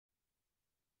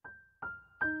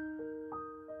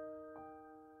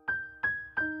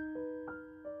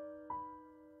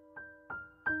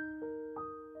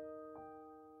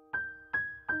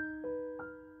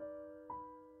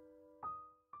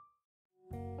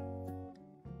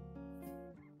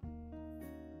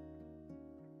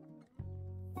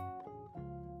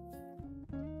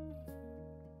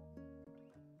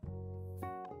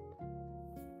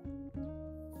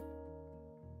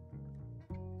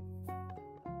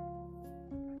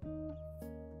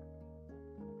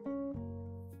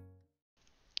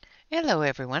Hello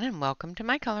everyone and welcome to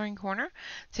my coloring corner.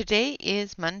 Today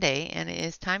is Monday and it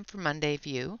is time for Monday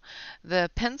View. The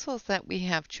pencils that we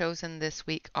have chosen this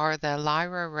week are the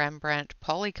Lyra Rembrandt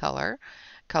Polycolor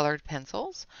colored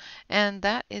pencils, and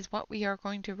that is what we are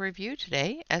going to review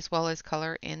today, as well as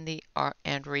color in the art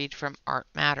and read from Art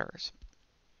Matters.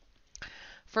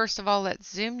 First of all,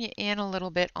 let's zoom you in a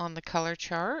little bit on the color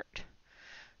chart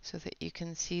so that you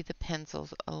can see the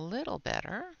pencils a little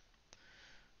better.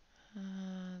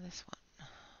 This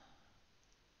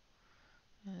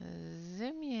one.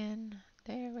 Zoom in.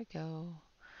 There we go.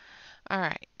 All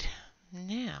right.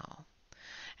 Now,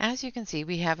 as you can see,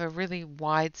 we have a really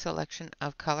wide selection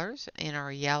of colors in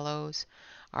our yellows,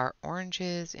 our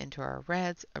oranges, into our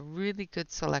reds, a really good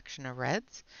selection of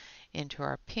reds, into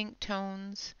our pink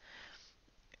tones,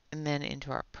 and then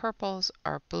into our purples,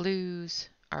 our blues,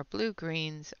 our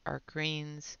blue-greens, our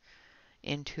greens,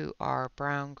 into our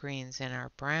brown greens and our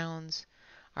browns,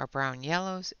 our brown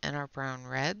yellows, and our brown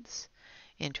reds,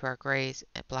 into our grays,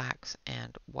 blacks,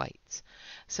 and whites.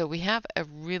 So we have a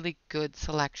really good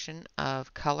selection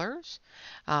of colors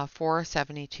for a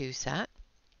 72 set.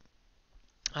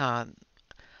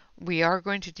 We are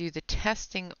going to do the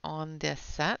testing on this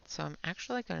set, so I'm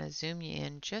actually going to zoom you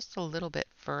in just a little bit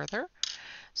further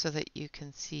so that you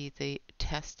can see the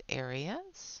test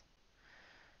areas.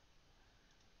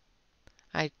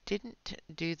 I didn't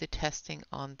do the testing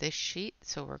on this sheet,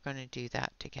 so we're going to do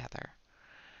that together.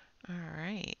 All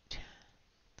right.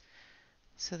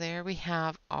 So there we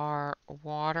have our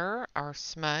water, our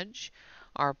smudge,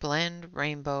 our blend,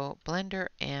 rainbow, blender,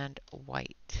 and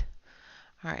white.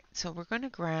 All right, so we're going to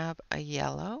grab a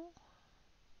yellow.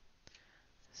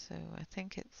 So I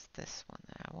think it's this one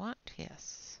that I want.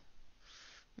 Yes,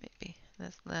 maybe.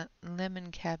 That's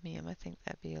lemon cadmium. I think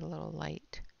that'd be a little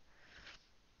light.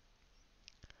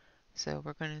 So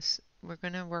we're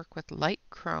going to work with light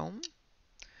chrome.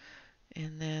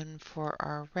 And then for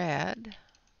our red,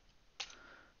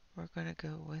 we're going to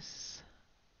go with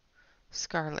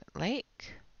Scarlet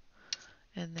Lake.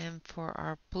 And then for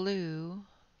our blue,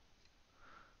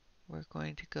 we're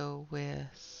going to go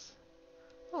with,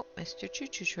 oh, Mr. Choo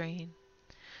Choo Train.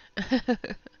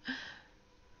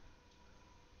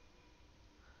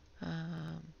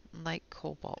 Light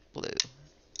cobalt blue.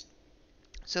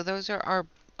 So those are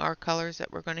our colors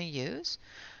that we're going to use.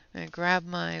 I'm going to grab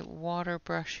my water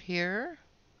brush here.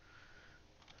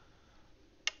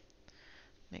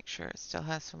 Make sure it still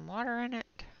has some water in it.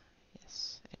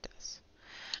 Yes, it does.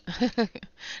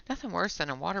 Nothing worse than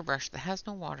a water brush that has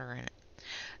no water in it.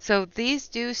 So these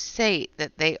do state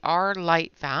that they are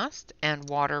light fast and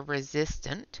water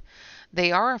resistant.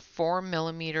 They are a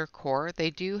 4mm core. They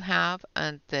do have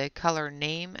the color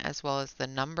name as well as the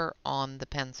number on the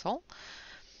pencil.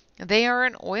 They are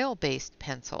an oil-based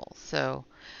pencil, so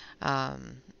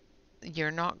you're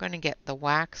not going to get the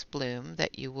wax bloom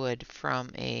that you would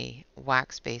from a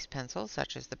wax-based pencil,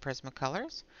 such as the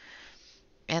Prismacolors.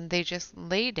 And they just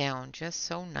lay down just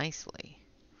so nicely.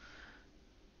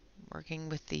 Working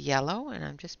with the yellow, and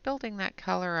I'm just building that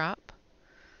color up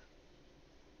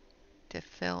to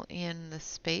fill in the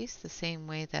space the same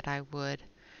way that I would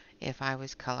if I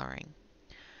was coloring.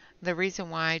 The reason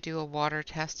why I do a water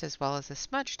test as well as a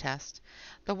smudge test,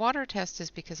 the water test is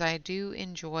because I do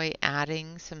enjoy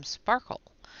adding some sparkle.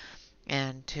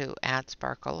 And to add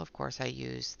sparkle, of course, I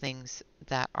use things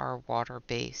that are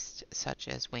water-based, such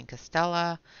as Wink of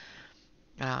Stella,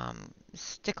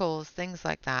 Stickles, things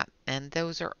like that, and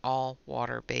those are all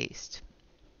water-based.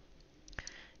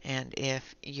 And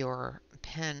if your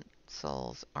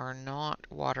pencils are not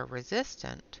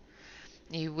water-resistant,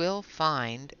 you will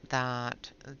find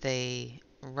that they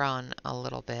run a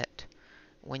little bit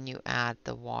when you add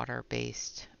the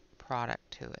water-based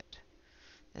product to it.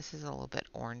 This is a little bit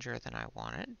oranger than I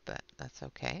wanted, but that's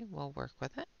okay. We'll work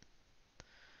with it.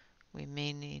 We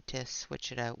may need to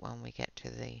switch it out when we get to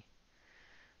the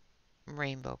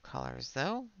rainbow colors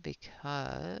though,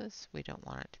 because we don't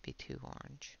want it to be too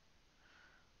orange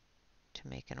to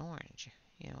make an orange.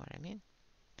 You know what I mean?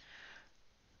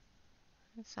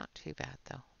 It's not too bad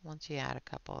though. Once you add a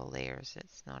couple of layers,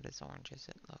 it's not as orange as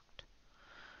it looked.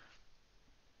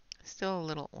 Still a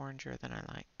little oranger than I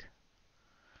like.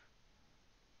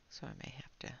 So I may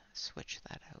have to switch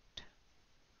that out.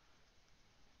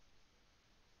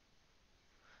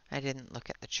 I didn't look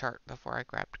at the chart before I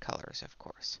grabbed colors, of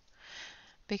course,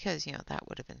 because, you know, that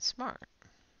would have been smart.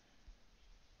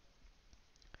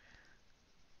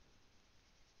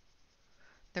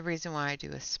 The reason why I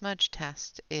do a smudge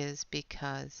test is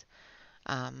because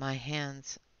my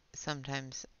hands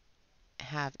sometimes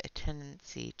have a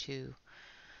tendency to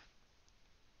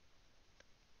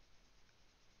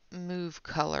move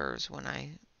colors when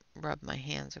I rub my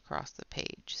hands across the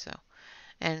page. So,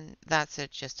 and that's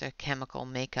just a chemical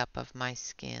makeup of my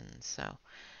skin. So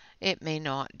it may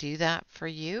not do that for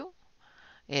you.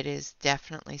 It is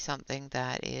definitely something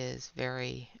that is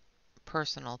very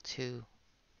personal to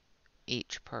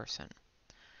each person.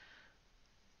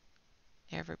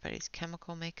 Everybody's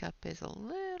chemical makeup is a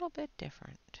little bit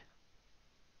different.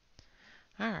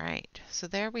 All right, so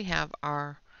there we have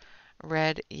our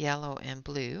red, yellow, and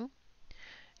blue.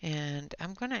 And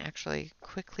I'm going to actually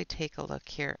quickly take a look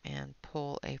here and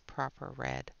pull a proper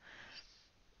red.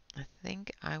 I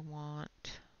think I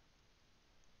want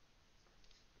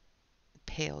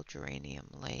pale geranium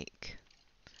lake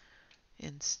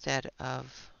instead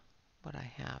of what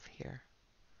I have here.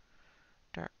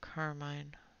 Dark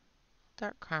carmine.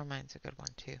 Dark carmine's a good one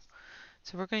too.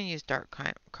 So we're going to use dark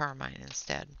carmine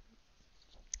instead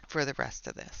for the rest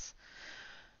of this.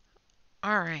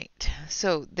 All right,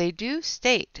 so they do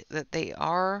state that they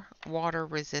are water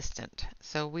resistant,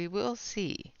 so we will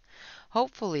see.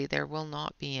 Hopefully there will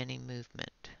not be any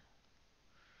movement.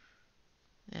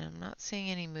 And I'm not seeing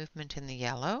any movement in the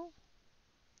yellow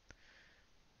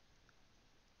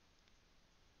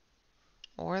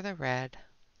or the red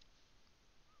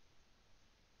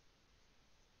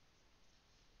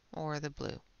or the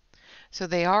blue. So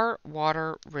they are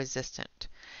water resistant,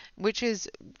 which is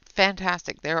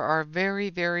fantastic. There are very,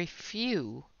 very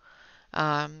few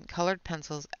colored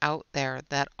pencils out there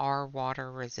that are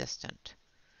water resistant.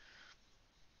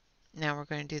 Now we're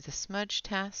going to do the smudge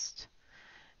test.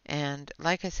 And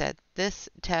like I said, this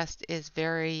test is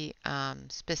very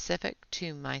specific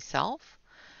to myself.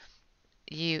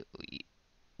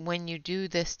 When you do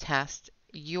this test,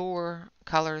 your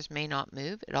colors may not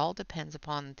move. It all depends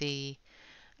upon the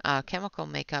chemical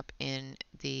makeup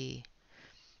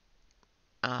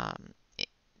um,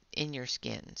 in your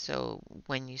skin. So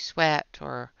when you sweat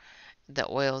or the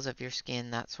oils of your skin,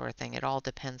 that sort of thing, it all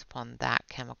depends upon that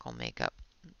chemical makeup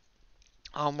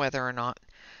on whether or not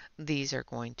these are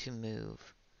going to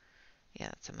move. Yeah,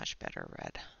 that's a much better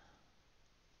red.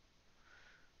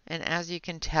 And as you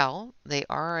can tell, they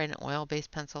are an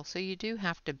oil-based pencil, so you do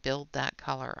have to build that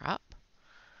color up.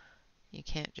 You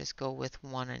can't just go with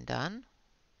one and done.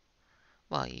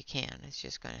 Well, you can. It's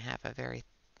just going to have a very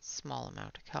small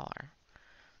amount of color.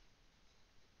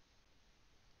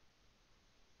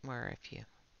 Where if you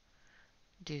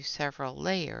do several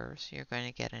layers, you're going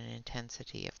to get an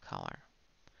intensity of color.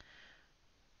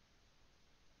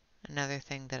 Another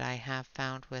thing that I have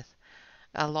found with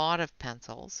a lot of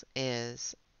pencils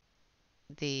is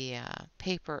the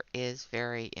paper is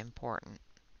very important.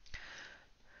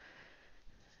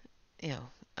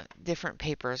 Different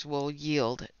papers will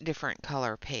yield different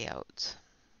color payouts.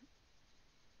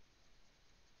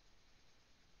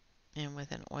 And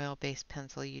with an oil-based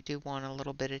pencil, you do want a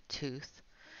little bit of tooth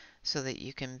so that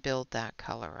you can build that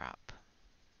color up.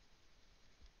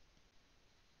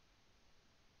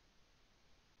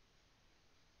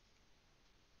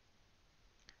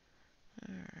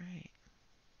 All right.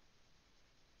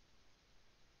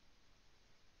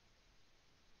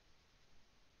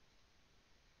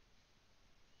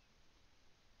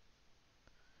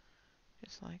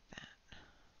 Just like that.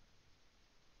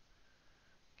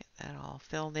 Get that all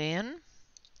filled in.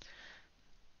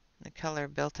 The color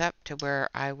built up to where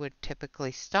I would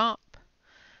typically stop.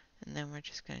 And then we're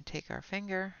just going to take our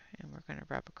finger and we're going to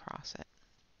rub across it.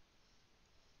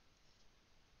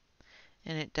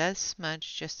 And it does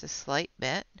smudge just a slight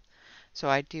bit, so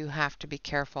I do have to be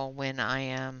careful when I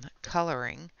am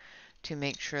coloring to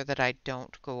make sure that I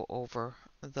don't go over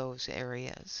those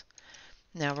areas.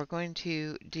 Now we're going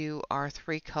to do our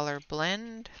 3-color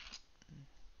blend,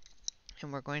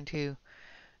 and we're going to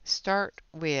start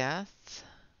with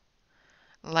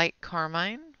light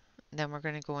carmine, then we're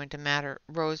going to go into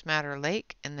rose madder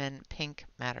lake, and then pink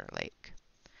madder lake.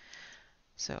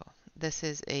 So this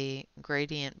is a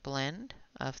gradient blend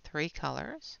of 3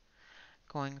 colors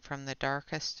going from the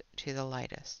darkest to the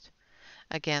lightest.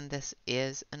 Again, this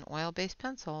is an oil-based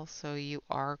pencil, so you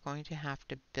are going to have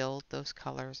to build those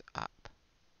colors up.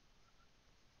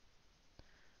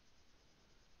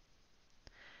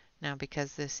 Now,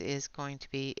 because this is going to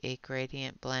be a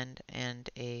gradient blend and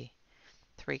a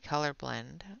 3-color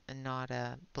blend and not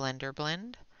a blender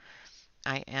blend,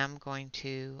 I am going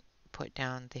to put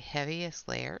down the heaviest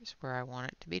layers where I want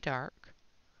it to be dark,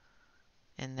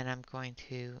 and then I'm going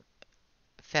to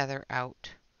feather out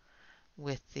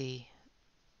with the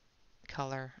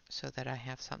color so that I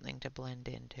have something to blend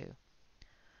into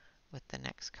with the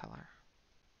next color.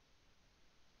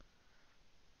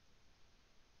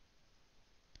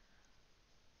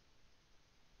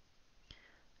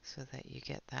 so that you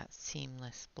get that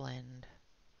seamless blend.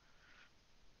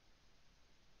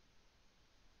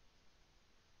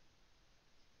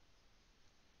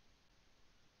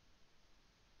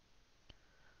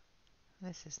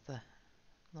 This is the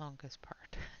longest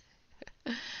part,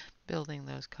 building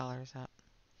those colors up.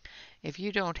 If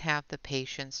you don't have the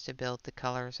patience to build the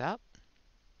colors up,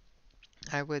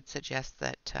 I would suggest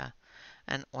that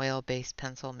an oil-based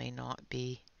pencil may not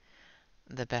be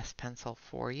the best pencil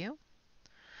for you.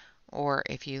 Or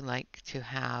if you like to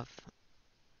have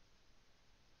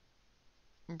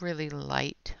really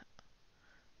light,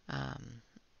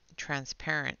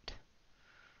 transparent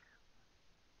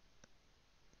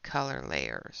color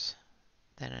layers,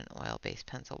 then an oil-based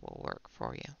pencil will work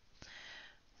for you.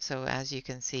 So as you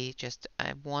can see, just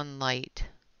one light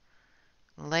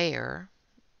layer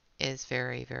is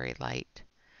very, very light.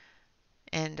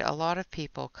 And a lot of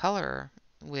people color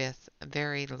with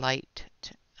very light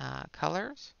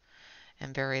colors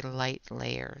and very light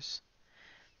layers.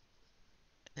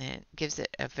 And it gives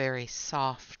it a very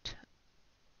soft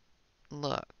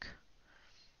look.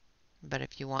 But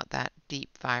if you want that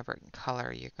deep, vibrant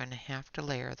color, you're going to have to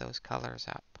layer those colors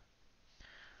up.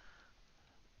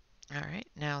 Alright,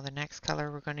 now the next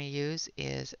color we're going to use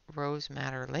is Rose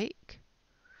Madder Lake.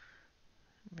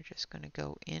 We're just going to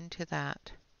go into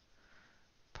that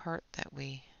part that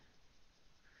we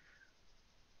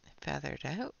feathered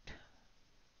out.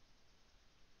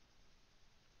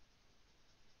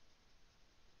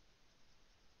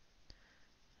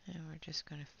 And we're just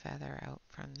going to feather out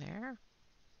from there.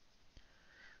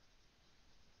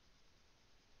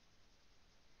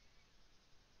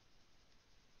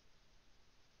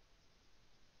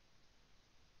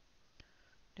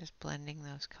 Just blending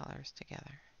those colors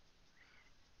together.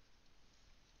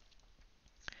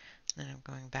 Then I'm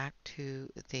going back to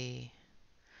the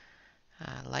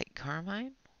light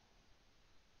carmine.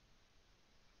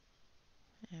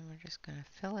 And we're just going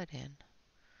to fill it in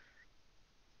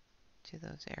to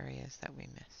those areas that we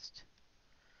missed.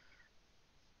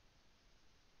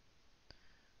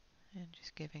 And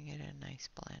just giving it a nice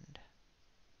blend.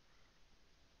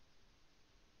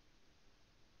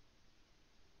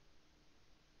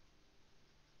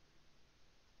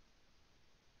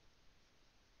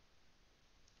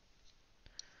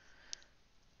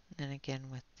 And then again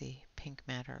with the Pink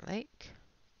Madder Lake.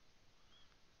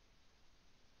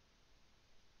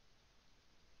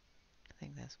 I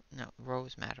think that's, no,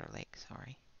 Rose Madder Lake,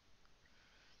 sorry.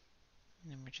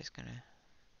 And then we're just going to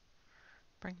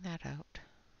bring that out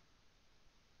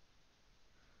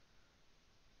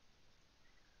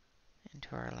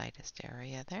into our lightest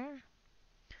area there.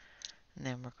 And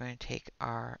then we're going to take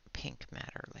our Pink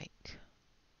Madder Lake.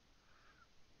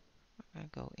 We're going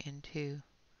to go into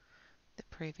the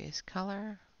previous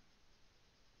color.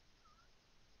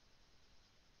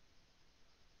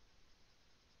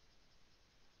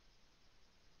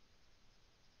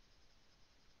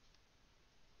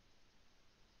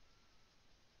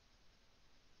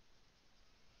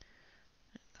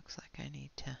 It looks like I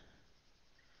need to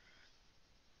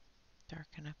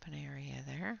darken up an area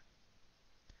there.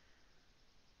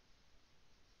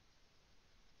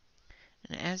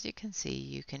 And as you can see,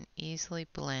 you can easily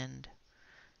blend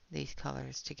these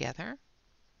colors together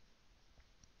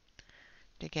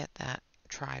to get that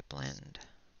tri-blend.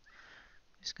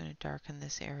 I'm just going to darken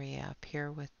this area up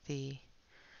here with the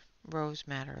Rose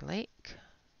Madder Lake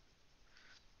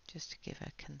just to give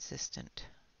a consistent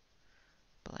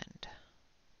blend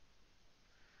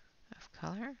of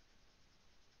color.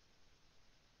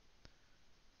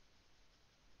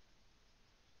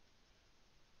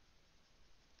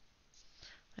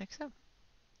 Like so.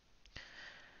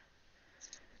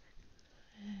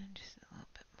 And just a little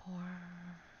bit more.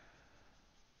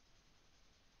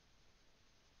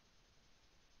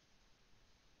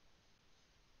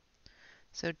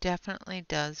 So definitely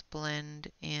does blend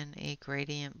in a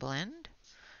gradient blend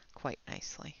quite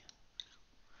nicely.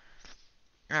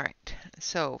 Alright,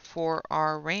 so for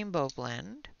our rainbow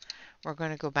blend, we're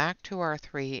going to go back to our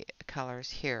three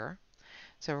colors here.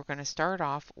 So we're going to start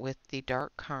off with the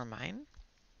dark carmine.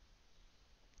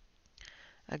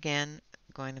 Again,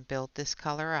 going to build this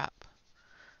color up.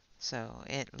 So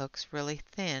it looks really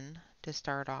thin to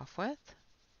start off with,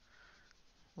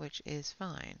 which is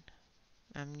fine.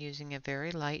 I'm using a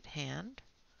very light hand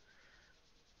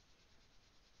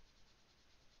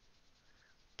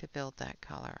to build that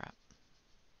color up.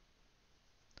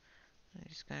 I'm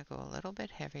just going to go a little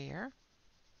bit heavier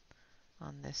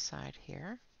on this side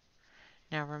here.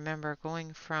 Now remember,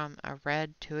 going from a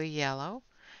red to a yellow,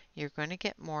 you're going to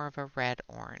get more of a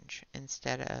red-orange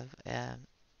instead of a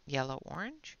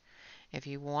yellow-orange. If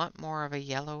you want more of a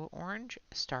yellow-orange,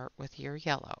 start with your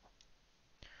yellow.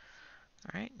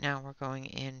 All right, now we're going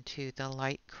into the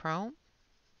light chrome.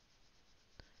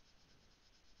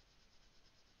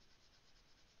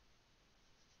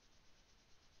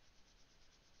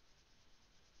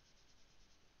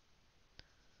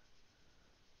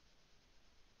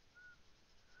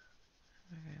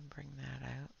 We're going to bring that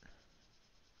out.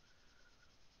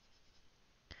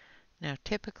 Now,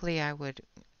 typically I would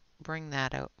bring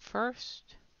that out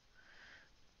first,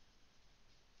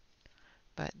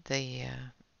 but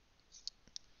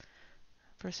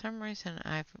for some reason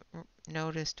I've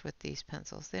noticed with these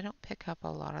pencils, they don't pick up a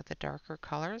lot of the darker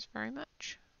colors very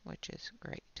much, which is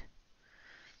great.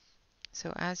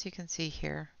 So as you can see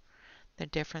here, the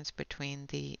difference between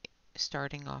the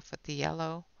starting off with the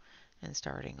yellow and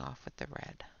starting off with the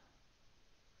red.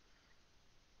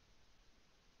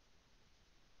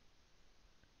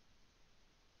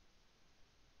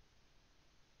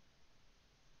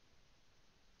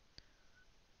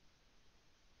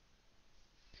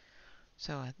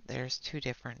 So there's two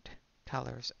different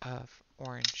colors of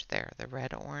orange there, the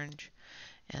red orange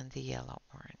and the yellow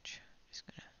orange. Just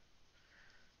going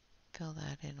to fill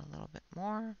that in a little bit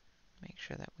more, make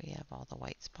sure that we have all the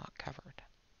white spot covered.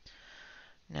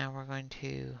 Now we're going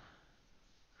to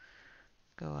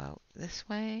go out this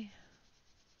way.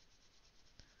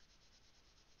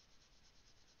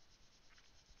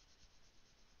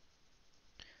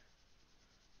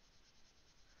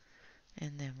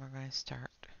 And then we're going to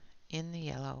start in the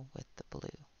yellow with the blue.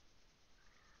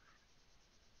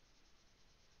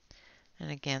 And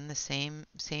again, the same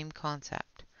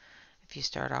concept. If you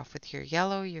start off with your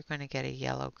yellow, you're going to get a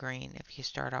yellow-green. If you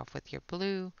start off with your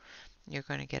blue, you're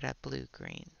going to get a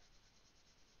blue-green.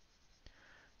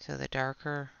 So the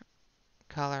darker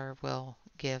color will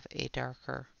give a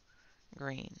darker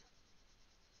green.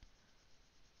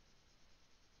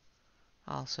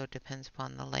 Also depends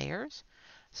upon the layers.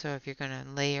 So if you're going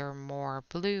to layer more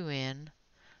blue in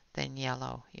than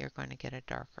yellow, you're going to get a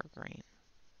darker green.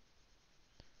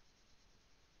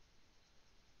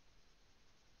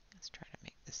 Let's try to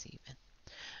make this even.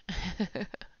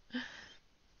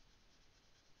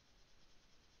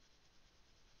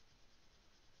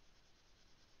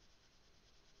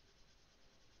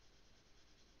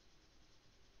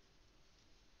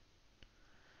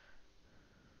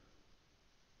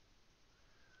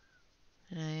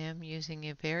 And I am using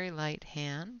a very light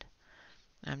hand.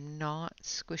 I'm not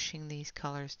squishing these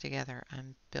colors together.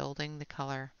 I'm building the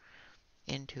color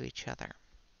into each other.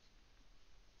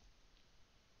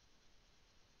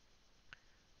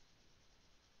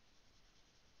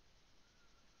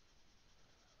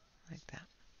 Like that.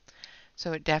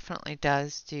 So it definitely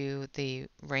does do the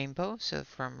rainbow, so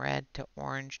from red to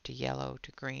orange to yellow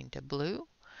to green to blue.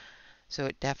 So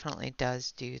it definitely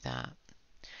does do that.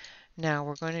 Now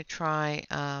we're going to try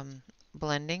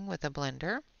blending with a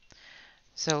blender.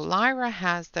 So Lyra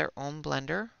has their own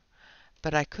blender,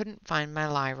 but I couldn't find my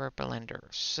Lyra blender.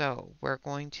 So we're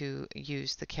going to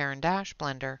use the Caran d'Ache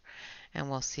blender and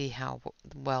we'll see how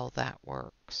well that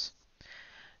works.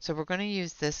 So we're going to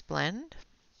use this blend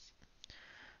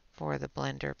for the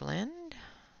blender blend.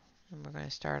 And we're going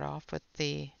to start off with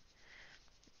the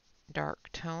dark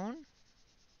tone.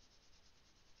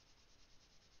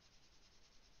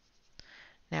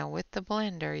 Now with the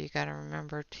blender, you got to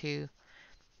remember to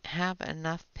have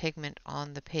enough pigment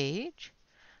on the page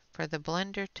for the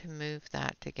blender to move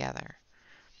that together.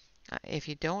 If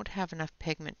you don't have enough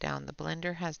pigment down, the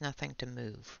blender has nothing to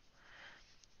move.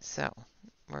 So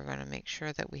we're going to make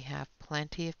sure that we have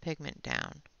plenty of pigment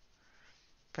down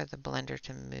for the blender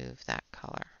to move that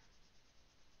color.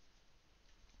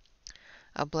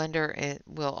 A blender, it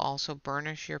will also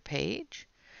burnish your page.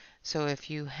 So if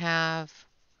you have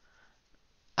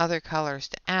other colors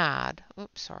to add,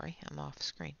 oops, sorry, I'm off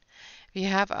screen. If you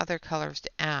have other colors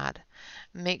to add,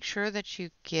 make sure that you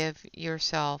give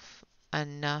yourself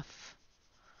enough,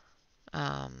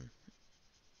 a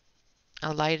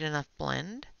light enough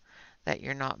blend that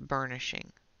you're not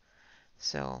burnishing.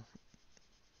 So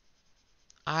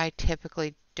I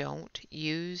typically don't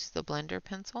use the blender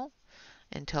pencil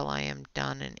until I am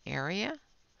done an area.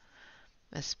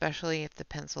 Especially if the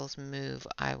pencils move,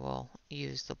 I will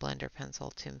use the blender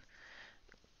pencil to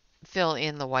fill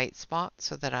in the white spot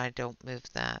so that I don't move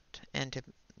that, and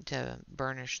to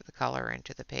burnish the color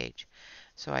into the page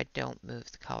so I don't move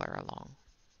the color along.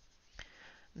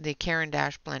 The Caran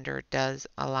d'Ache blender does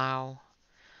allow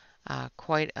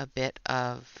quite a bit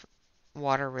of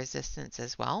water resistance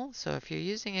as well. So if you're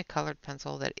using a colored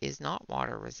pencil that is not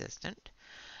water resistant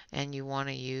and you want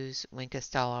to use Wink of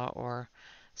Stella or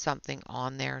something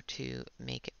on there to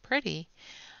make it pretty,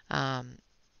 um,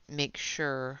 make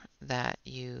sure that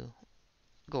you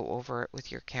go over it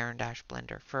with your Caran d'Ache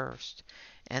blender first,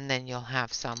 and then you'll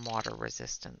have some water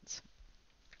resistance.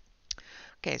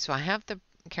 Okay, so I have the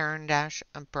Caran d'Ache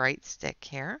bright stick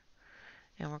here,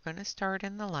 and we're going to start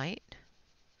in the light,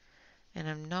 and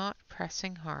I'm not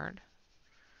pressing hard.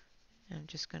 I'm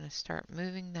just going to start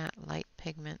moving that light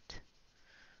pigment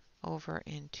over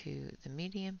into the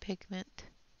medium pigment,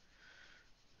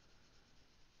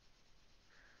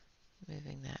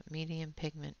 moving that medium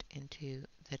pigment into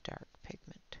the dark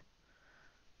pigment,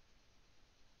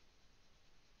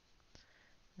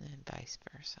 and then vice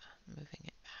versa, moving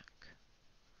it back,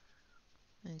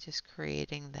 and just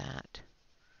creating that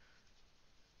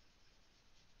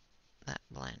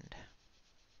blend.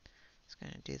 Just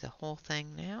going to do the whole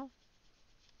thing now,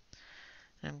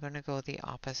 and I'm going to go the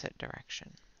opposite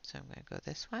direction. So I'm going to go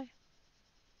this way,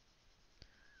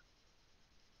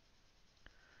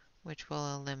 which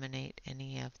will eliminate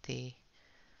any of the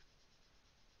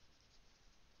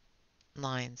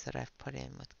lines that I've put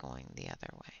in with going the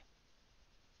other way.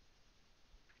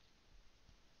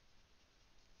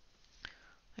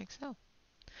 Like so.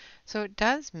 So it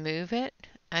does move it.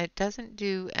 It doesn't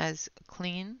do as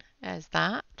clean as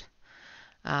that,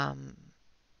 but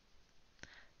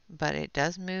it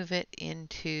does move it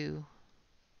into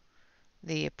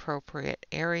the appropriate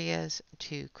areas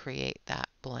to create that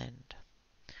blend.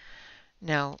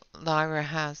 Now, Lyra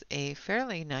has a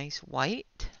fairly nice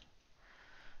white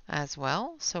as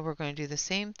well, so we're going to do the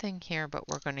same thing here, but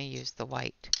we're going to use the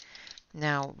white.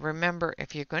 Now, remember,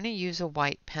 if you're going to use a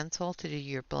white pencil to do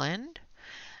your blend,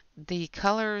 the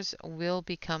colors will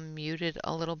become muted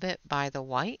a little bit by the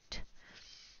white.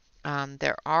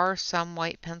 There are some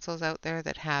white pencils out there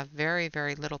that have very,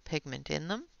 very little pigment in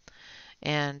them,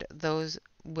 and those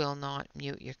will not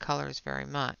mute your colors very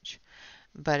much.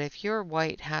 But if your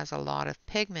white has a lot of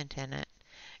pigment in it,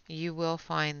 you will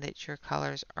find that your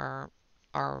colors are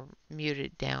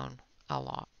muted down a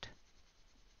lot.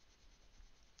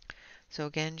 So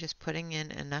again, just putting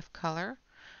in enough color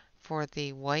for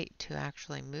the white to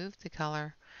actually move the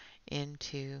color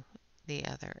into the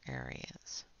other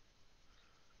areas.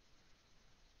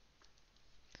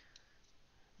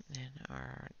 And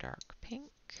our dark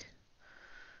pink.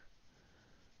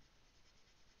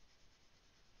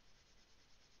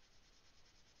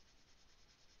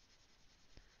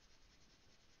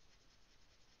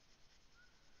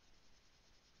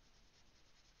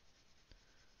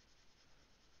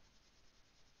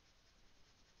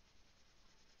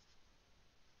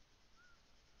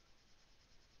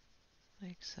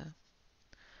 Like so.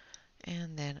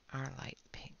 And then our light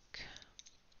pink.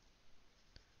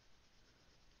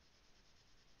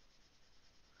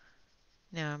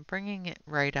 Now I'm bringing it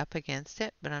right up against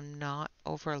it, but I'm not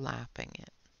overlapping it.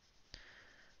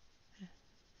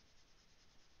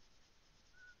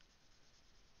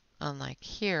 Unlike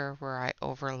here where I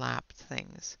overlapped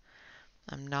things.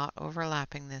 I'm not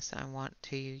overlapping this. I want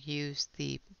to use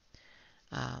the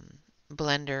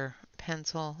blender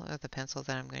pencil, or the pencil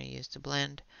that I'm going to use to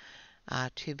blend,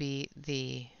 to be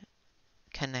the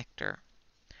connector.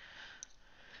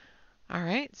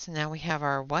 Alright, so now we have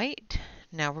our white.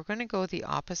 Now we're going to go the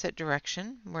opposite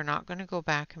direction. We're not going to go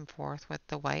back and forth with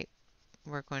the white.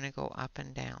 We're going to go up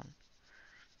and down.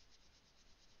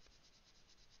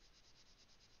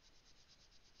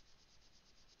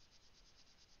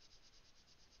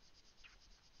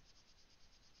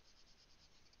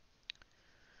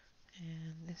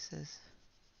 And this is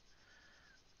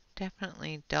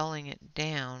definitely dulling it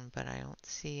down, but I don't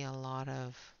see a lot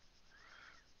of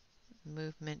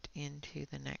movement into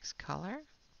the next color.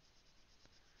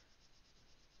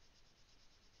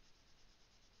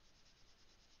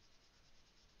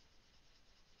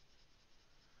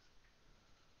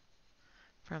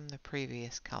 From the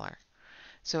previous color.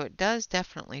 So it does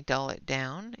definitely dull it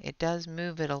down. It does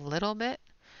move it a little bit,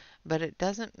 but it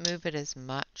doesn't move it as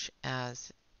much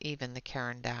as even the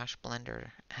Caran d'Ache blender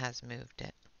has moved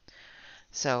it.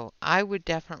 So I would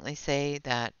definitely say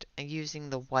that using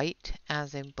the white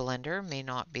as a blender may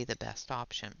not be the best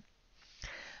option.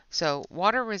 So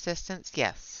water resistance,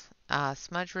 yes.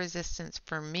 Smudge resistance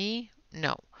for me,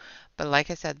 no. But like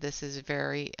I said, this is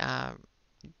very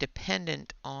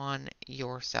dependent on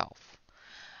yourself.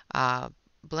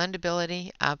 Blendability,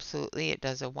 absolutely. It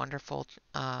does a wonderful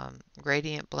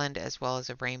gradient blend as well as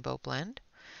a rainbow blend.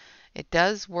 It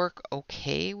does work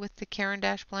okay with the Caran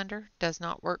d'Ache blender. Does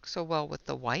not work so well with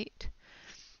the white.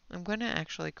 I'm going to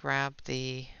actually grab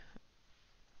the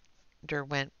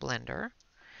Derwent blender,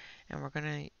 and we're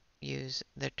going to use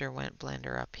the Derwent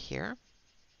blender up here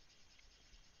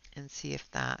and see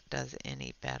if that does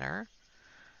any better.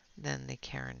 than the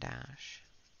Caran d'Ache,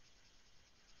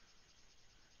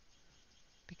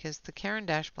 because the Caran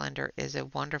d'Ache blender is a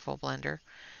wonderful blender,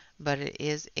 but it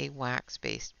is a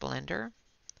wax-based blender,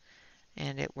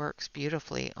 and it works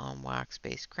beautifully on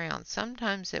wax-based crayons.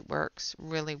 Sometimes it works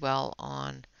really well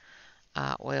on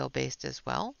oil-based as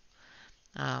well.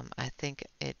 I think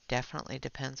it definitely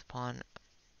depends upon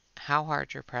how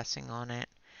hard you're pressing on it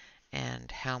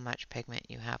and how much pigment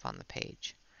you have on the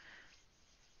page.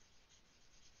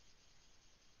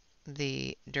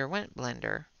 The Derwent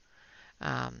blender,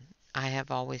 I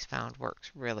have always found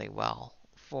works really well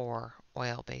for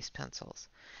oil-based pencils.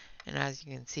 And as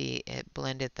you can see, it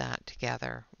blended that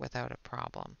together without a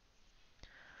problem.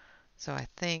 So I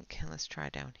think, let's try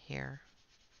down here.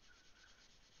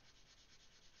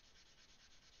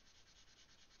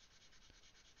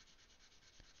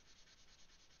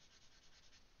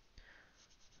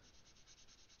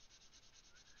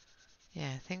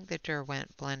 Yeah, I think the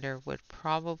Derwent blender would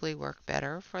probably work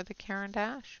better for the Caran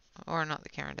d'Ache, or not the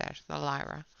Caran d'Ache, the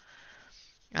Lyra.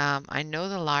 I know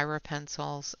the Lyra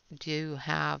pencils do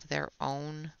have their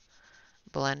own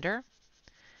blender,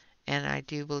 and I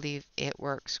do believe it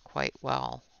works quite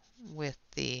well with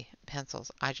the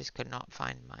pencils. I just could not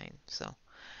find mine, so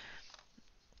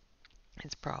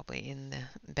it's probably in the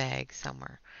bag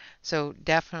somewhere. So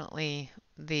definitely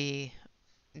the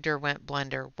Derwent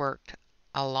blender worked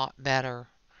a lot better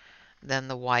than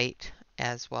the white,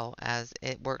 as well as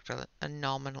it worked a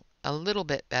little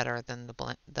bit better than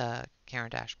the Caran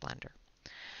d'Ache blender.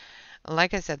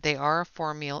 Like I said, they are a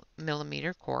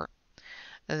 4mm quart.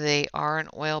 They are an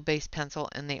oil-based pencil,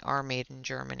 and they are made in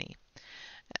Germany.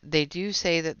 They do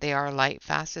say that they are light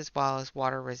fast as well as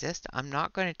water resist. I'm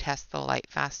not going to test the light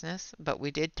fastness, but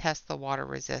we did test the water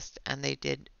resist, and they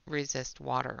did resist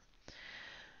water.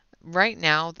 Right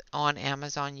now on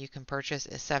Amazon you can purchase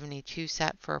a 72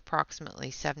 set for approximately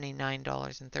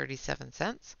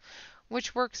 $79.37,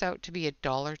 which works out to be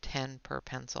 $1.10 per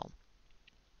pencil,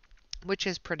 which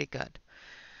is pretty good.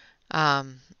 I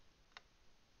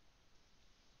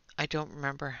don't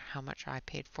remember how much I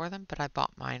paid for them, but I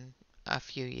bought mine a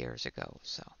few years ago.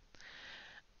 So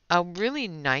a really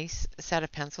nice set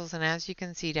of pencils, and as you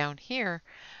can see down here,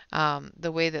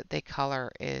 the way that they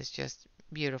color is just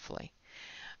beautifully.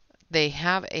 They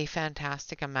have a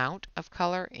fantastic amount of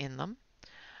color in them,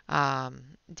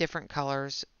 different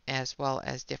colors as well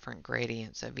as different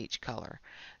gradients of each color.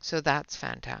 So that's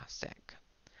fantastic.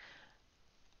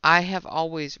 I have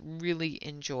always really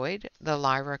enjoyed the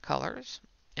Lyra colors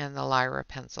and the Lyra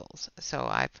pencils. So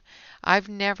I've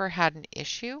never had an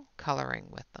issue coloring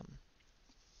with them.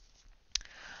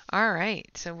 All right,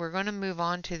 so we're going to move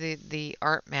on to the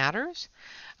Art Matters.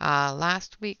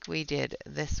 Last week we did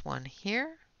this one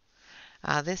here.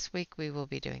 This week we will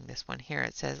be doing this one here.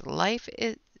 It says, life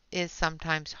is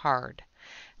sometimes hard.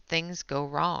 Things go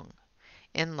wrong.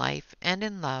 In life and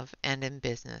in love and in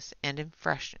business and in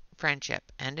friendship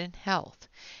and in health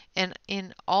and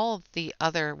in all the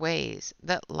other ways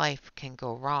that life can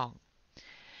go wrong.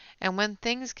 And when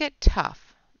things get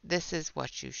tough, this is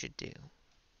what you should do.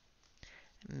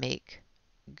 Make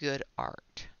good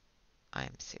art.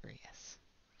 I'm serious.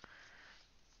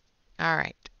 All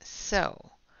right,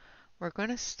 so we're going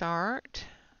to start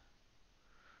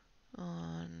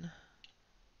on,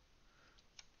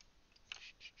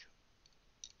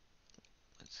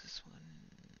 what's this one?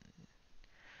 I'm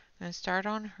going to start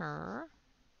on her.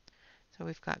 So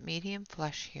we've got medium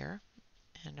flesh here,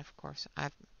 and of course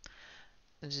I've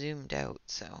zoomed out,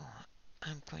 so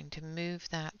I'm going to move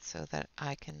that so that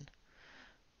I can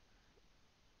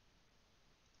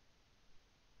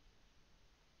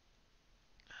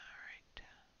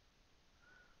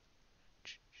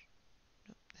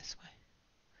this way,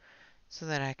 so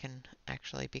that I can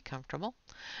actually be comfortable.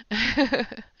 All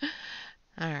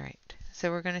right,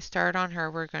 so we're going to start on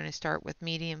her. We're going to start with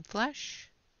medium flesh.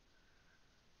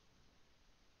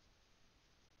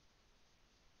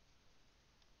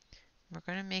 We're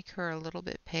going to make her a little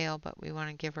bit pale, but we want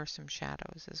to give her some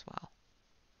shadows as well,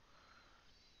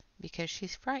 because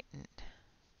she's frightened.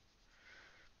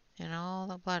 And all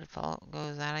the blood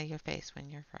goes out of your face when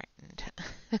you're frightened.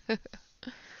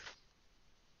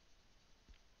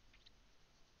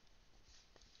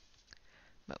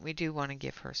 But we do want to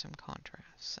give her some contrast.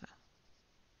 So.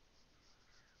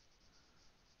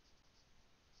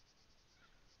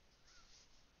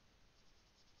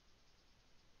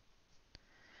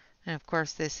 And of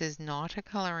course, this is not a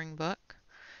coloring book,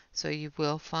 so you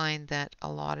will find that a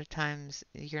lot of times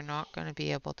you're not going to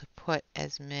be able to put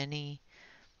as many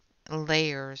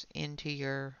layers into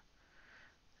your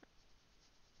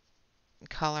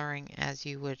coloring as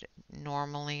you would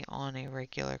normally on a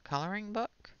regular coloring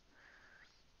book.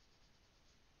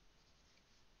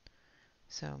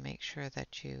 So make sure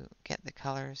that you get the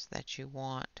colors that you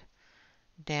want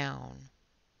down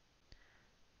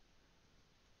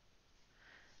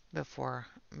before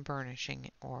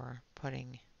burnishing or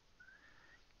putting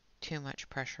too much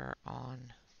pressure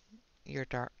on your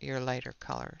lighter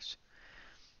colors.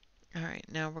 Alright,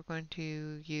 now we're going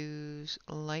to use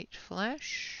light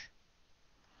flesh.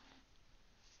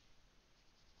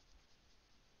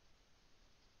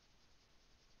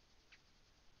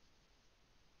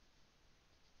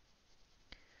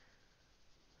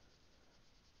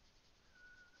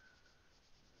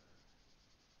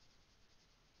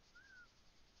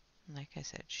 Like I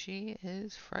said, she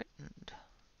is frightened.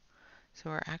 So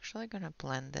we're actually going to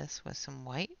blend this with some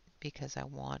white because I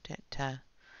want it to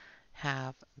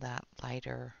have that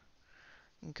lighter,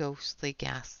 ghostly,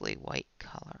 ghastly white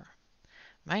color.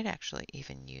 Might actually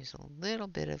even use a little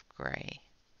bit of gray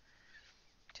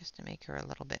just to make her a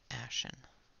little bit ashen.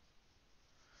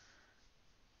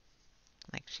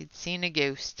 Like she'd seen a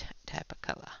ghost type of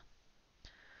color.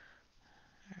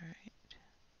 Alright.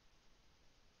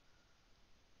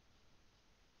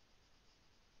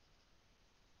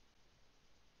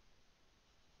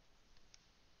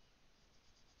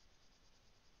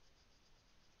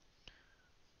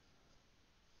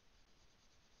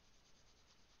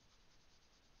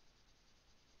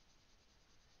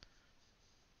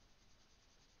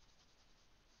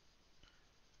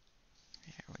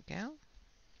 There we go.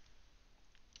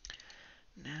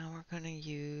 Now we're going to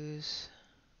use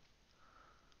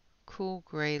cool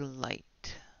gray light.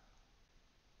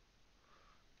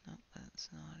 Nope, that's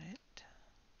not it.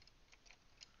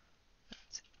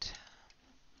 That's it.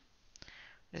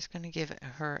 I'm just going to give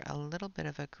her a little bit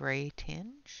of a gray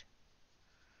tinge.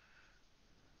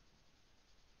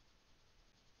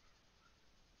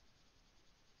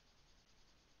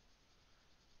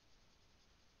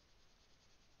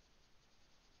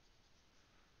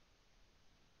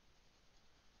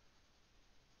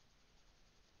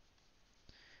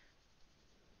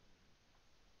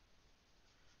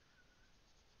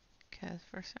 Because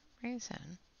for some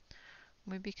reason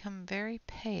we become very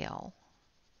pale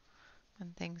when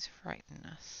things frighten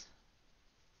us.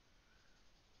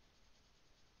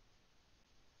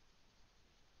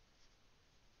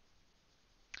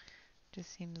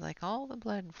 Just seems like all the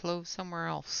blood flows somewhere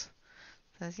else.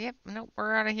 Says, yep, nope,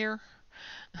 we're out of here.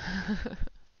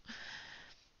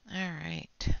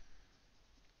 Alright.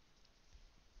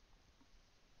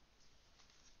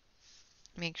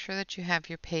 Make sure that you have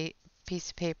your piece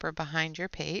of paper behind your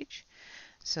page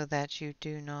so that you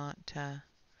do not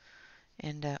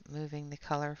end up moving the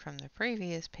color from the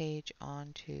previous page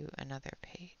onto another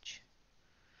page.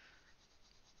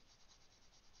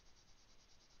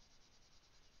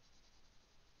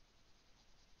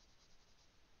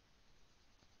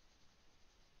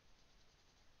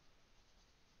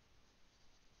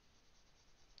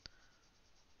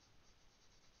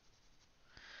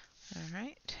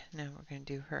 Alright, now we're going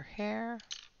to do her hair.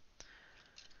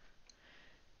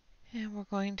 And we're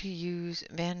going to use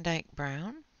Van Dyke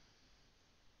Brown.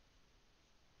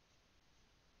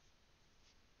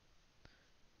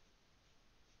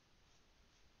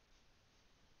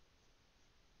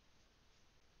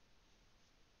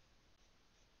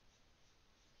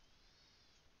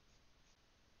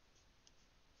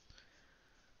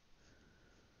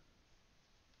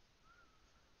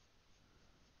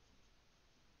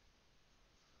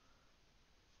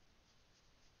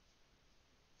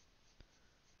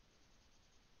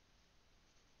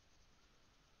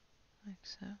 Like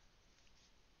so.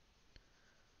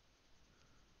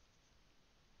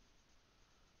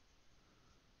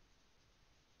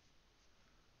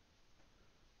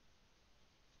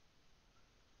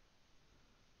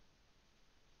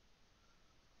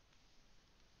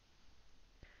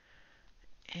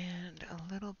 And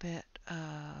a little bit of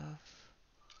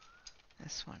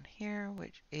this one here,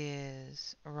 which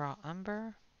is raw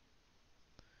umber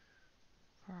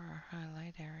for our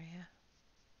highlight area.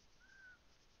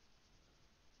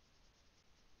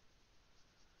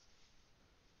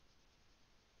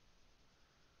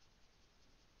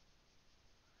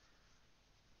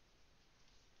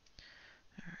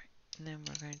 Alright, and then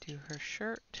we're going to do her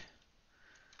shirt.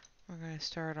 We're going to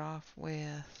start off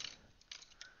with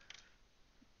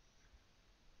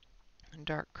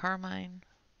dark carmine.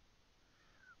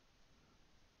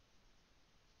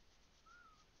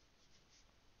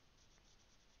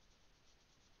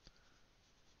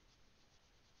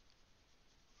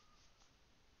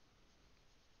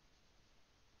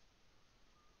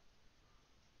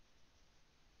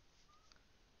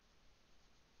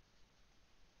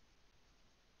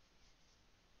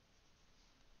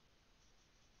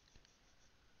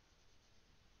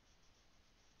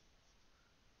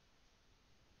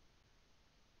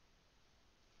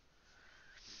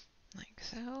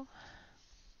 so.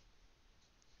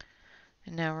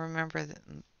 And now remember that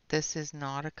this is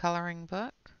not a coloring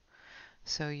book,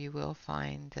 so you will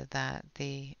find that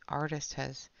the artist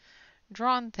has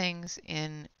drawn things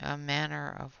in a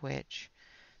manner of which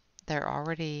they're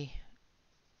already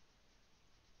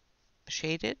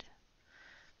shaded,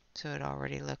 so it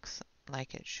already looks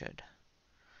like it should,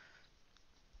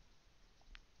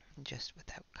 just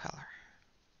without color.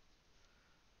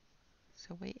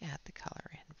 So we add the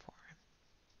color in for him.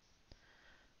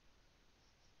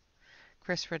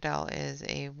 Chris Riddell is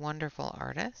a wonderful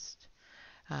artist.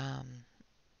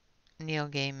 Neil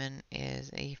Gaiman is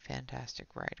a fantastic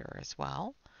writer as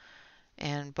well.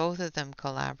 And both of them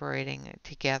collaborating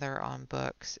together on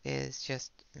books is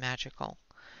just magical.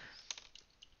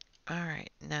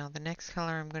 Alright, now the next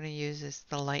color I'm going to use is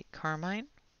the light carmine.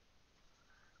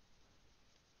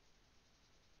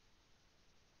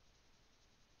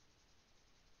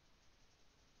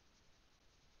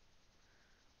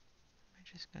 We're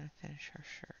just going to finish her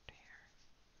shirt here.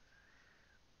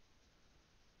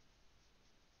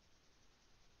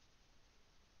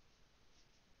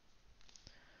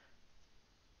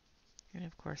 And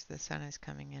of course the sun is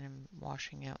coming in and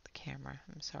washing out the camera.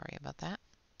 I'm sorry about that.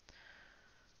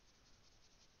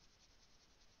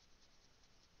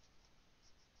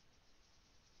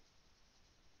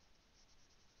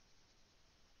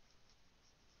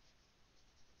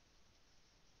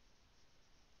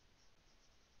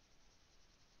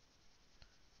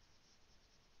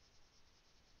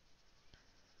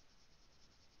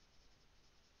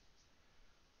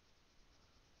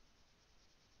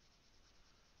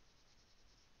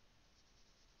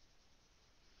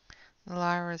 The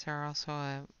Lyras are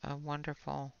also a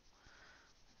wonderful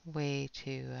way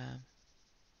to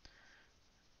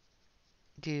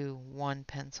do one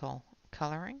pencil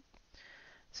coloring.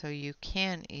 So you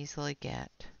can easily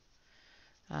get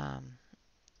a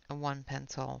one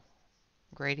pencil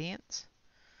gradients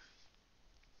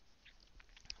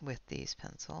with these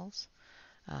pencils.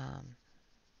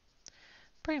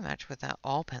 Pretty much with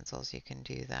all pencils you can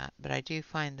do that, but I do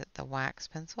find that the wax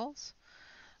pencils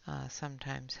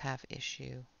sometimes have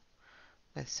issue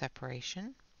with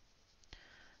separation,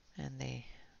 and they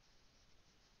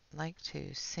like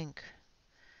to sink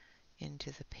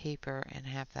into the paper and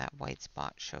have that white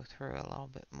spot show through a little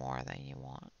bit more than you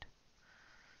want.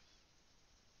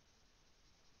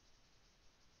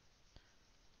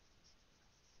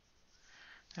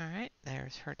 Alright,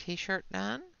 there's her t-shirt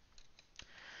done.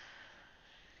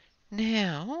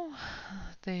 Now,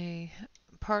 the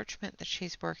parchment that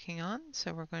she's working on,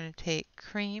 so we're going to take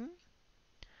cream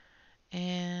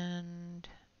and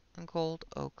gold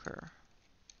ochre.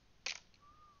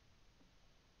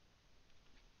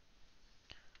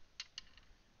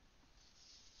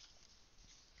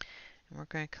 And we're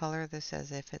going to color this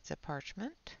as if it's a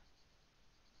parchment.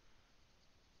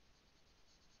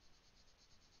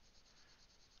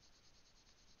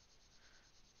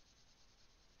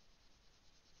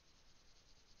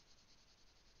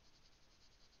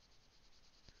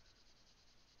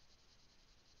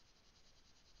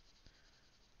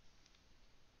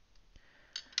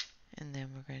 And then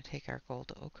we're going to take our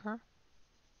gold ochre.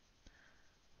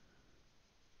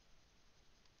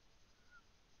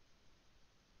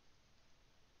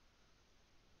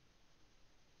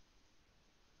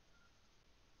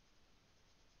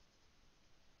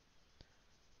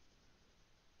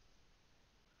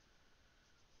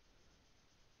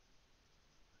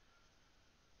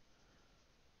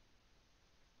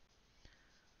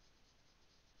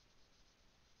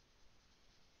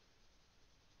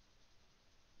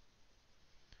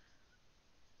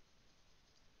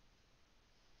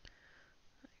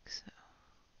 Like so.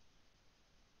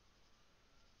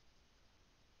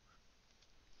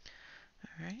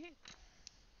 Alright.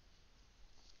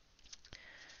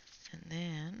 And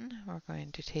then we're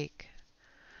going to take,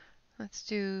 let's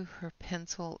do her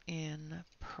pencil in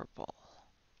purple.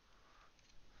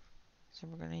 So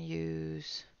we're going to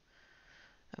use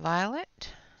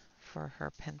violet for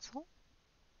her pencil.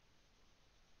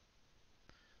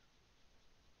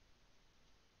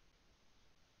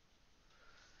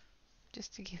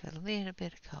 Just to give it a little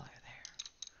bit of color there.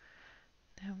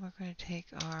 Then we're going to take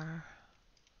our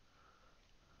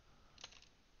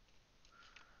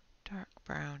dark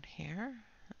brown here.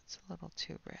 That's a little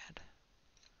too red.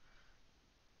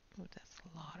 Oh, that's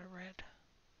a lot of red.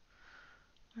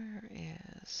 Where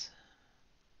is...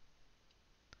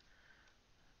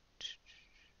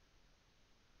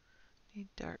 Need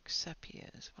dark sepia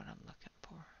is what I'm looking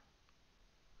for.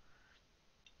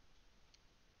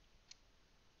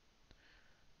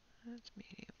 That's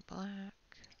medium black.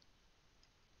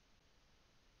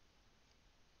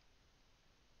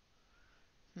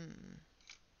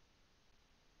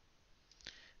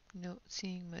 Not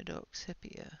seeing my dark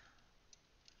sepia.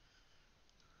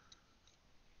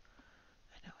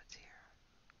 I know it's here.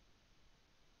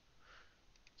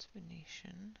 It's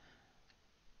Venetian.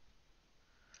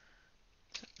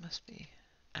 So it must be,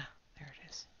 there it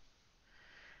is.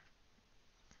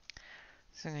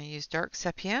 So I'm going to use dark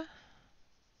sepia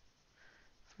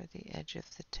for the edge of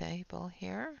the table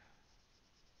here.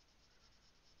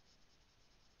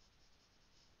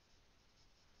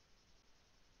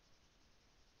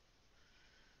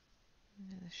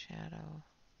 And the shadow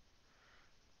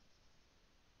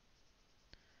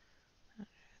under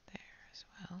there as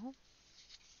well.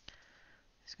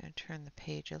 Just going to turn the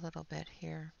page a little bit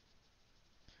here.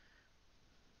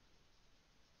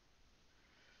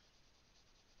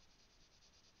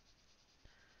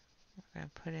 We're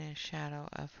going to put in a shadow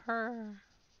of her.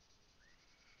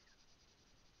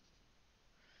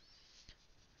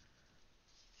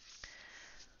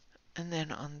 And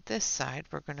then on this side,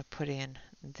 we're going to put in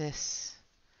this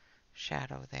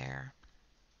shadow there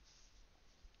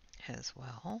as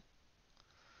well.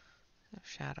 So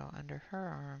shadow under her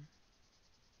arm.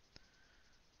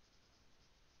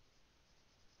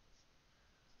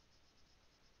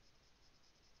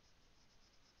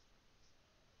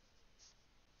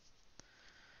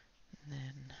 And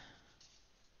then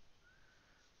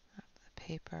up the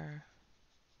paper.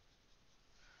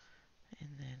 And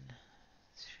then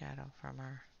shadow from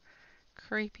our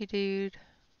creepy dude.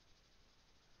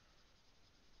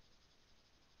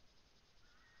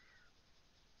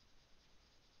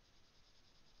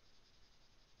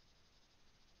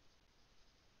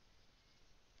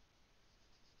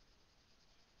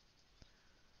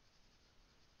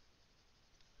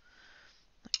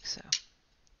 Like so.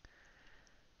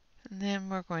 And then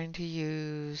we're going to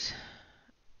use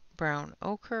brown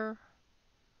ochre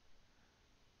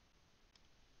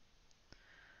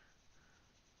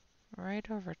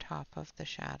right over top of the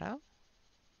shadow.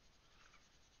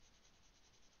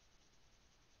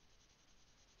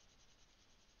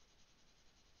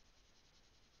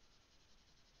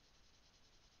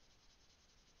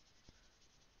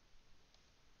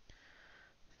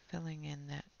 Filling in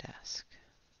that desk.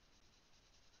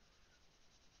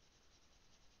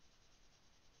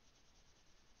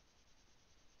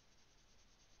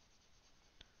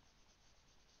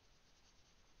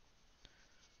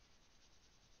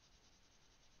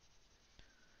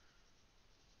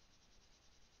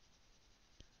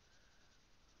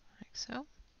 Like so.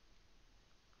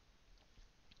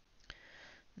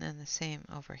 And then the same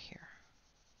over here.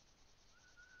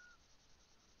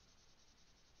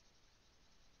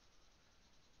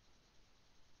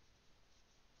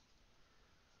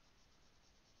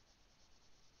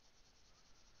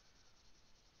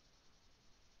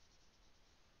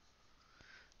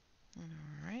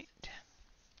 Alright.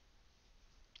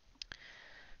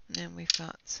 Then we've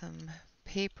got some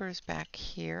papers back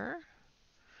here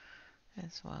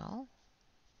as well.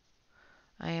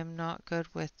 I am not good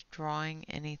with drawing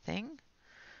anything,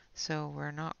 so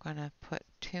we're not going to put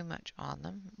too much on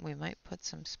them. We might put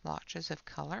some splotches of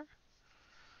color.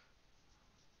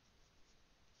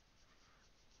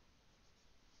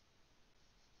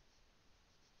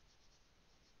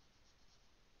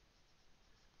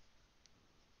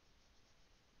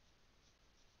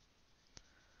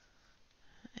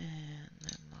 And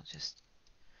then we'll just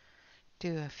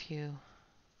do a few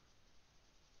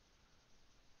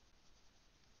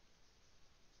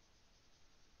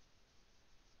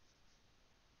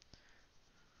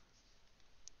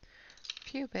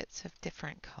bits of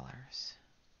different colors.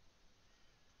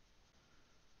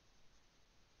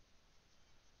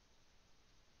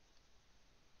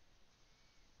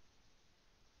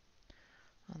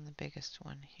 On the biggest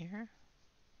one here.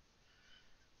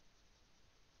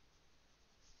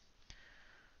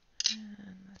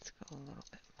 And let's go a little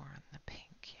bit more on the pink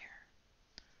here.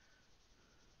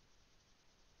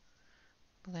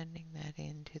 Blending that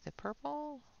into the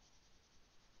purple.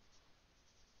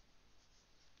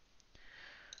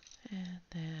 And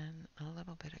then a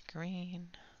little bit of green,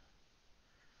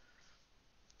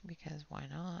 because why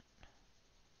not?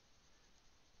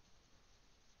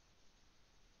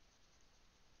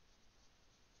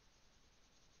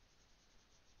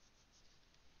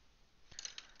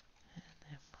 And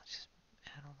then we'll just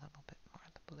add a little bit more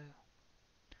of the blue.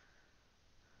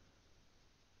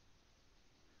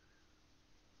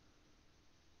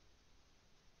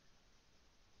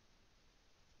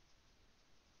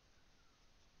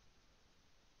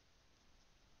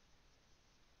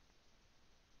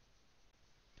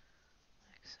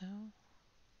 Like so.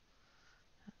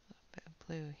 A little bit of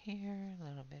blue here, a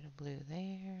little bit of blue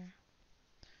there.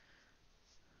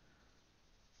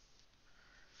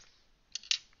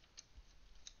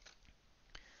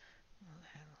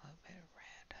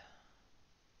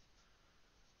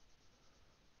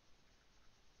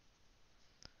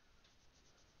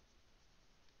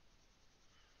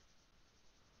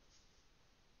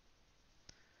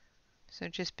 So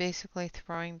just basically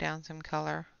throwing down some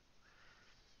color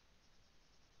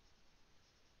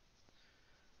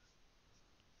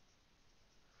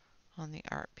on the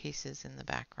art pieces in the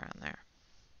background there.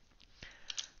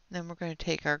 Then we're going to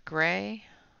take our gray.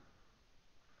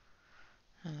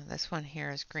 This one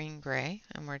here is green gray,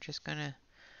 and we're just going to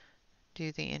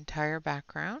do the entire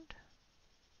background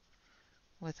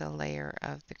with a layer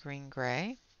of the green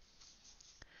gray.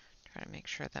 Try to make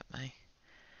sure that my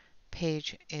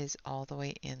page is all the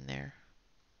way in there.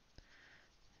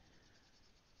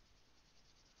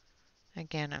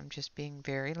 Again, I'm just being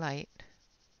very light.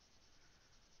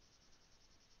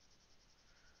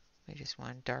 We just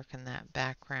want to darken that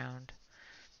background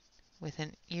with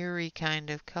an eerie kind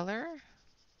of color.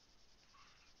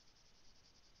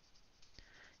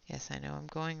 Yes, I know I'm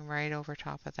going right over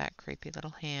top of that creepy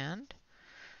little hand,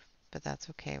 but that's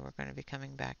okay. We're going to be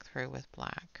coming back through with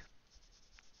black.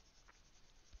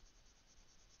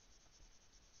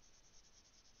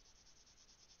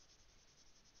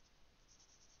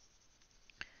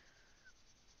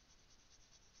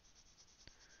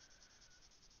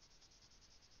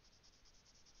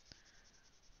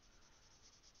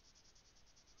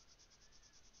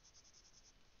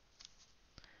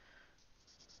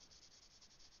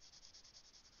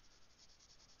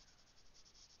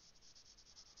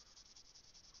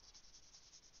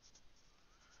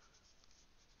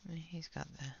 And he's got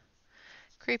the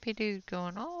creepy dude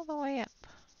going all the way up.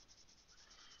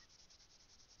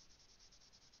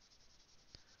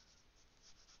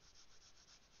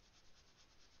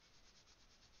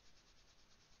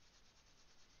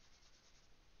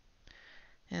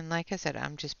 And like I said,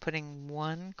 I'm just putting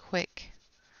one quick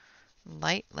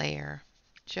light layer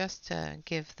just to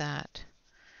give that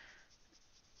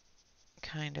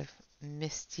kind of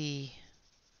misty,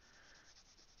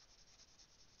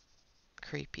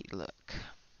 creepy look.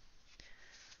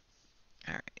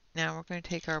 All right, now we're going to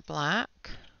take our black.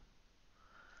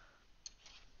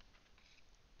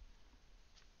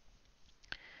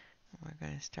 We're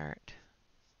going to start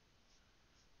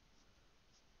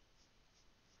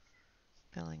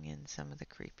filling in some of the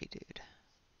creepy dude.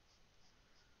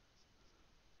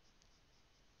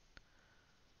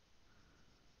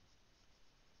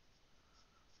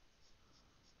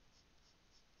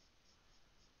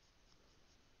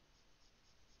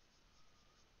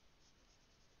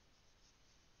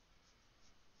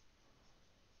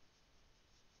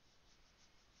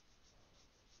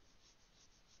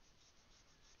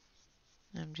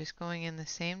 I'm just going in the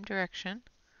same direction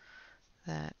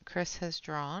that Chris has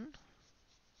drawn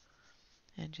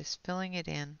and just filling it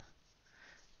in,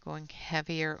 going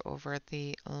heavier over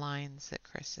the lines that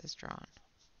Chris has drawn.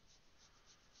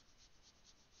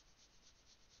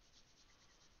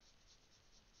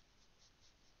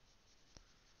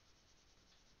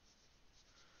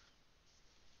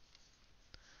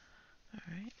 All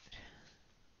right.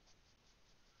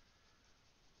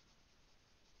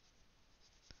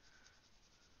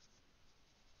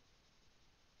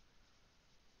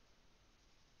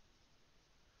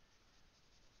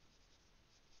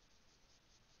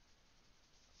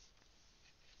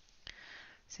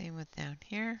 Same with down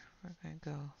here. We're going to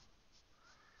go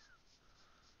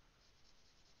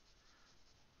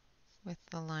with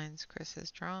the lines Chris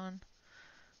has drawn,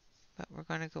 but we're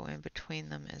going to go in between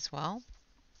them as well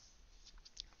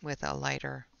with a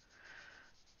lighter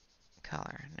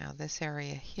color. Now this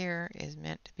area here is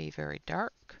meant to be very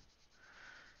dark,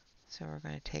 so we're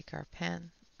going to take our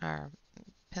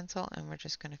pencil, and we're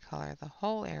just going to color the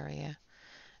whole area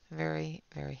very,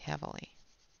 very heavily.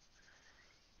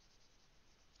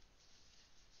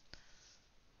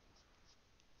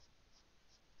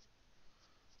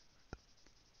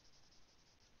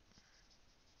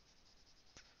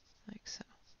 Like so.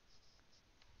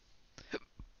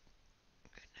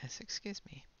 Goodness, excuse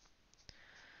me.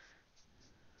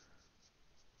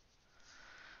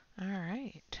 All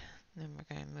right, then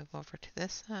we're going to move over to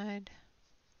this side.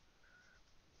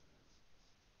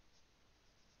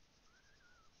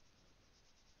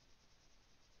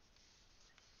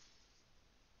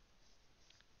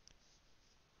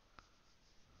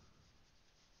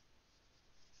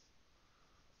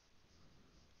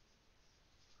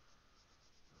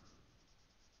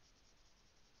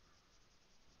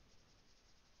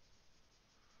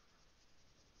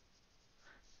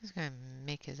 Just going to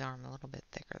make his arm a little bit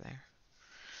thicker there.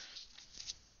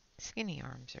 Skinny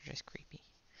arms are just creepy.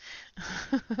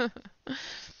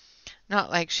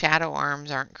 Not like shadow arms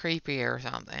aren't creepy or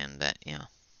something, but you know.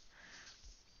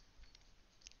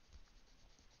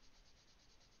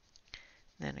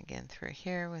 Then again through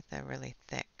here with a really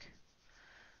thick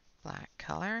black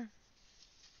color.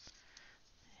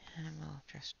 And we'll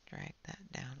just drag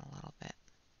that down a little bit.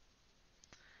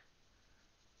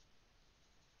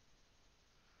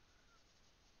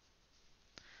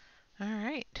 All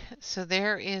right, so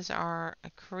there is our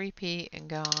creepy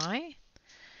guy.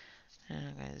 And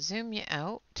I'm going to zoom you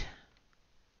out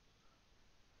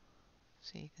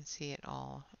so you can see it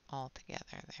all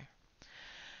together there.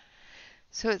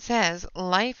 So it says,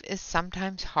 life is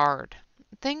sometimes hard.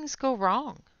 Things go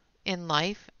wrong in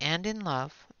life and in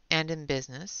love and in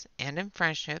business and in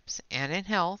friendships and in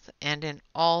health and in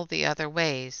all the other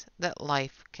ways that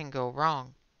life can go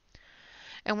wrong.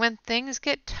 And when things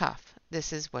get tough,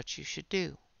 this is what you should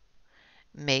do.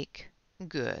 Make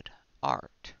good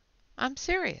art. I'm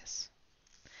serious.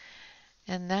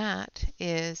 And that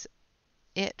is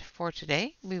it for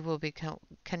today. We will be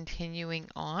continuing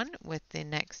on with the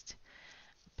next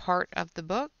part of the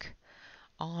book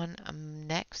on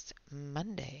next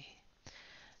Monday.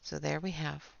 So there we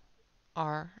have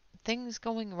our things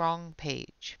going wrong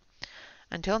page.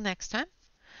 Until next time,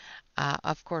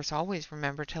 of course, always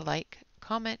remember to like,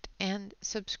 comment, and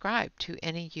subscribe to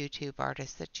any YouTube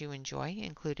artist that you enjoy,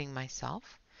 including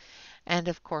myself. And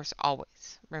of course,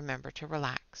 always remember to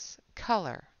relax,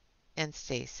 color, and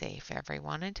stay safe,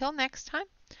 everyone. Until next time,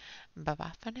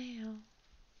 bye-bye for now.